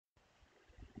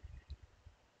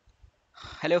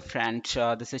Hello friends,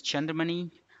 this is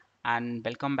Chandramani and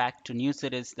welcome back to new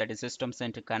series that is System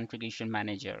Center Configuration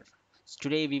Manager.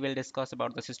 Today we will discuss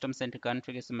about the System Center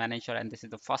Configuration Manager and this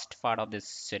is the first part of this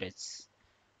series.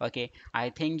 Okay, I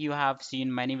think you have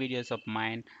seen many videos of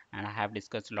mine and I have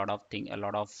discussed a lot of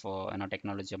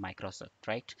technology of Microsoft,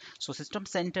 right? So System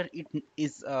Center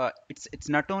it's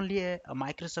not only a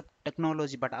Microsoft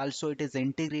technology but also it is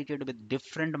integrated with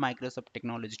different Microsoft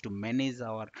technology to manage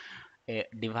our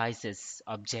devices,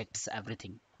 objects,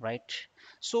 everything, right?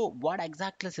 So what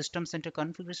exactly System Center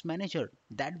Configuration Manager?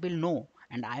 That will know,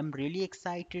 and I am really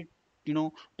excited,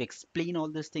 to explain all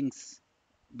these things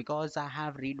because I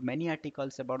have read many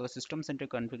articles about the System Center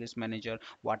Configuration Manager.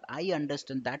 What I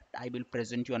understand that I will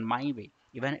present you on my way,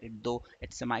 even though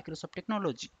it's a Microsoft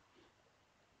technology.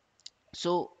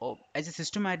 So, as a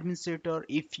system administrator,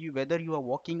 if you whether you are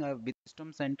working with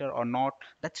System Center or not,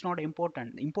 that's not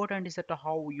important. Important is that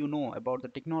how you know about the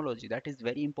technology. That is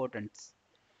very important.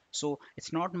 So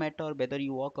it's not matter whether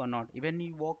you work or not. Even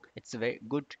you work, it's very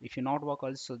good. If you not work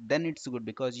also, then it's good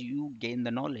because you gain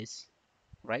the knowledge,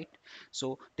 right?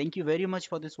 So thank you very much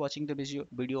for this watching the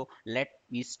video. Let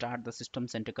me start the System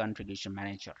Center Configuration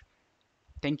Manager.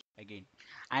 Thank you again.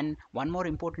 And one more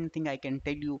important thing I can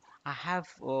tell you, I have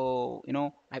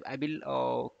I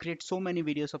will create so many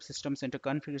videos of System Center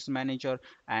Configuration Manager,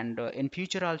 and in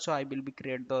future also I will be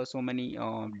create the so many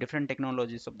different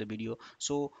technologies of the video.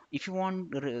 So if you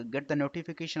want get the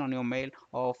notification on your mail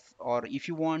of, or if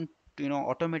you want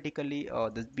automatically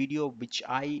this video which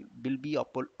I will be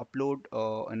upload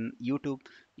on YouTube,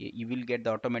 you will get the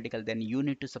automatical. Then you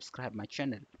need to subscribe my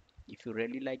channel. If you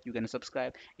really like, you can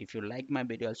subscribe. If you like my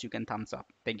videos, you can thumbs up.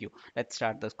 Thank you. Let's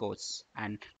start the course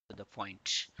and to the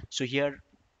point. So here,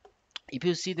 if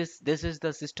you see this, this is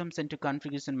the System Center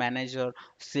Configuration Manager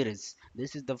series.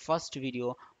 This is the first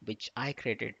video which I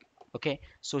created. Okay,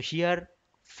 so here,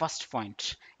 first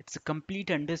point, it's a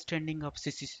complete understanding of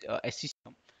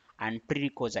SCCM and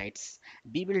prerequisites.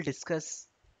 We will discuss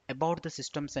about the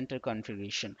System Center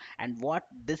configuration and what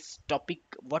topic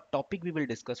we will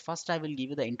discuss. First I will give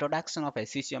you the introduction of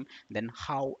SCCM, then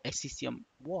how SCCM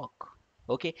work.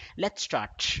 Okay, let's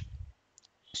start.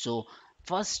 So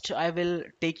first I will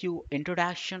take you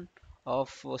introduction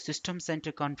of System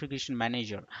Center Configuration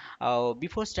Manager.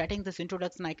 Before starting this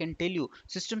introduction, I can tell you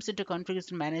System Center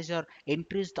Configuration Manager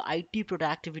increase the IT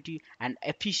productivity and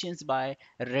efficiency by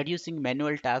reducing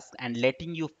manual tasks and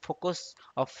letting you focus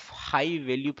of high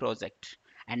value project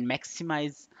and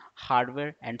maximize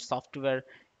hardware and software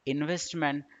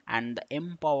investment and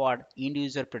empower end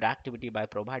user productivity by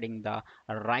providing the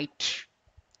right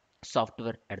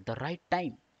software at the right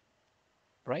time,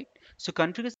 right? So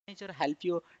configuration manager help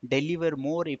you deliver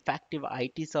more effective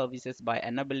IT services by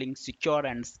enabling secure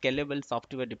and scalable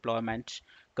software deployment,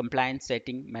 compliance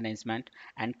setting management,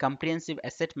 and comprehensive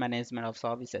asset management of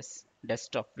services,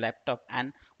 desktop, laptop,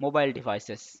 and mobile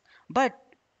devices. But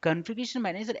configuration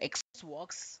manager X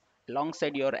works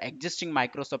alongside your existing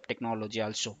Microsoft technology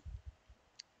also.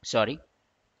 Sorry.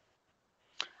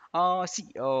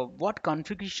 What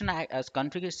configuration as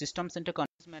configuration System Center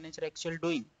configuration manager actually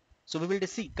doing. So we will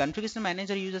just see configuration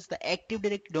manager uses the Active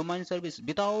Directory domain service.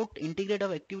 Without integrate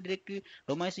of Active Directory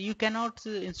domain, you cannot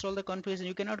install the configuration.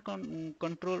 You cannot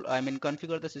control. I mean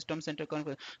configure the System Center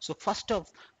configuration. So first of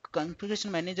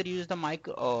configuration manager uses the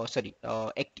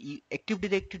Active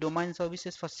Directory domain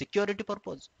services for security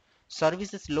purpose,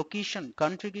 services location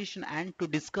configuration, and to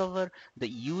discover the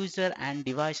user and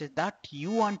devices that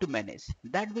you want to manage.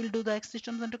 That will do the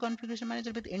systems under configuration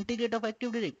manager with integrate of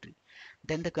Active Directory.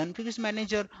 Then the configuration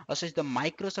manager assigns the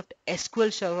Microsoft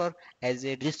SQL Server as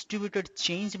a distributed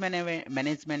change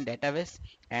management database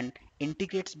and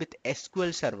integrates with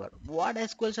SQL Server. What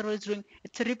SQL Server is doing?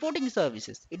 It's a reporting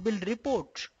services. It will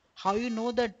report. How you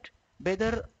know that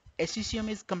whether SCCM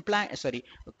is compliant, sorry,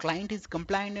 client is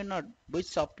compliant or not, which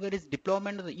software is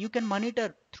deployment, you can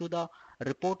monitor through the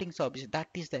reporting service. That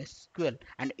is the SQL,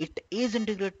 and it is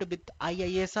integrated with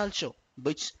IIS also,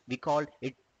 which we call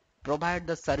it provide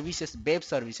the services, web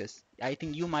services. I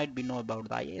think you might be know about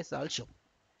the IIS also.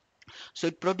 So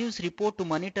it produce report to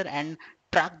monitor and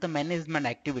track the management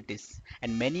activities,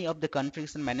 and many of the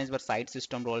configuration management site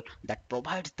system role that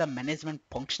provides the management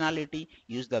functionality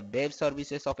use the web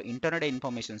services of internet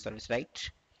information service,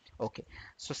 right? Okay,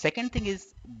 so second thing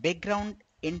is background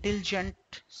intelligent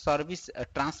service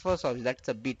transfer service, that's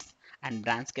a bits and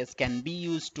branch case can be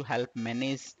used to help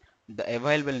manage the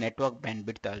available network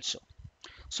bandwidth also.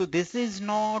 So this is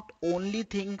not only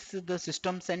things the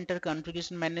System Center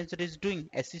Configuration Manager is doing,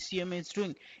 SCCM is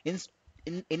doing.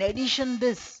 In, in addition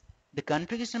this, The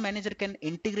configuration manager can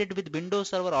integrate with Windows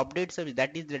Server Update Service,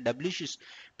 that is the WSUS.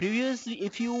 Previously,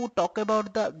 if you talk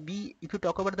about the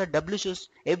WSUS,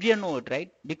 everyone know it,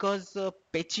 right? Because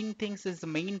patching things is the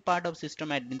main part of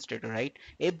system administrator, right?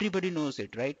 Everybody knows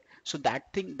it, right? So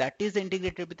that thing that is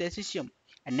integrated with SCCM.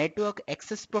 And network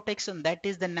access protection, that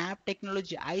is the NAP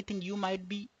technology. I think you might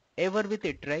be ever with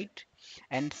it, right?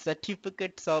 And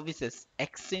certificate services,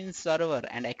 Exchange Server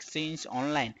and Exchange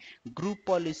Online, group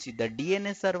policy, the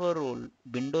DNS server role,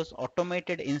 Windows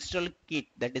Automated Install Kit,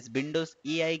 that is Windows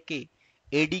AIK,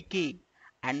 ADK,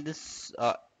 and this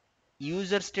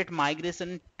user state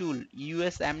migration tool,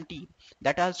 USMT,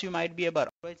 that also you might be aware.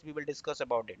 Otherwise, we will discuss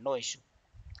about it, no issue.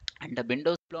 And the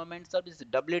Windows Deployment Service,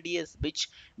 WDS, which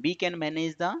we can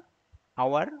manage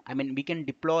we can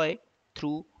deploy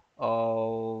through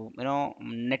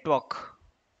network.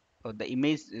 The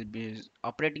image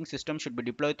operating system should be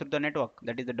deployed through the network,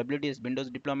 that is the WDS, Windows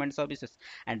Deployment Services.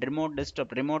 And remote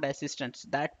desktop, remote assistance,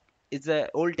 that is a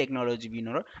old technology we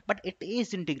know, but it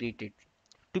is integrated.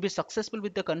 To be successful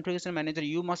with the configuration manager,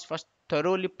 you must first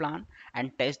thoroughly plan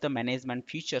and test the management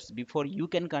features before you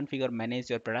can configure manage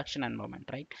your production environment,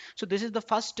 right? So this is the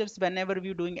first steps whenever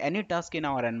we're doing any task in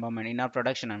our environment, in our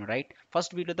production environment, right?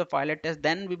 First we do the pilot test,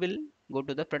 then we will go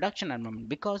to the production environment,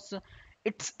 because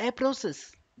it's a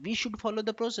process. We should follow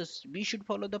the process, we should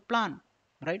follow the plan,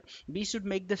 right? We should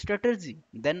make the strategy,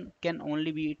 then can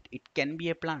only be it can be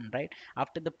a plan, right?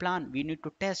 After the plan we need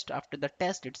to test, after the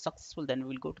test it's successful, then we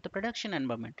will go to the production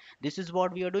environment. This is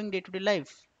what we are doing day to day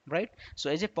life, right?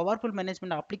 So as a powerful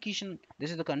management application,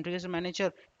 this is the configuration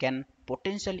manager can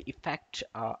potentially affect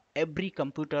every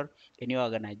computer in your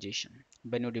organization.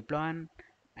 When you deploy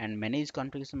and manage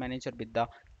configuration manager with the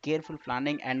careful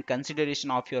planning and consideration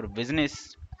of your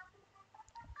business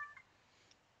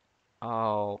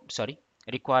sorry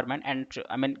requirement, and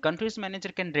configuration manager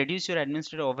can reduce your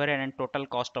administrative overhead and total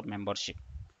cost of membership.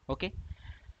 Okay.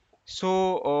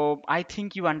 So I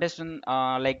think you understand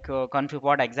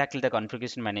what exactly the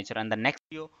configuration manager. And the next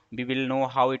video we will know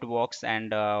how it works,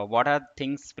 and what are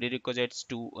things prerequisites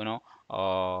to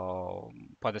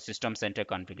for the system center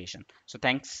configuration. So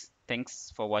thanks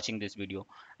for watching this video,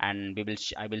 and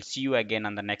I will see you again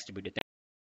on the next video.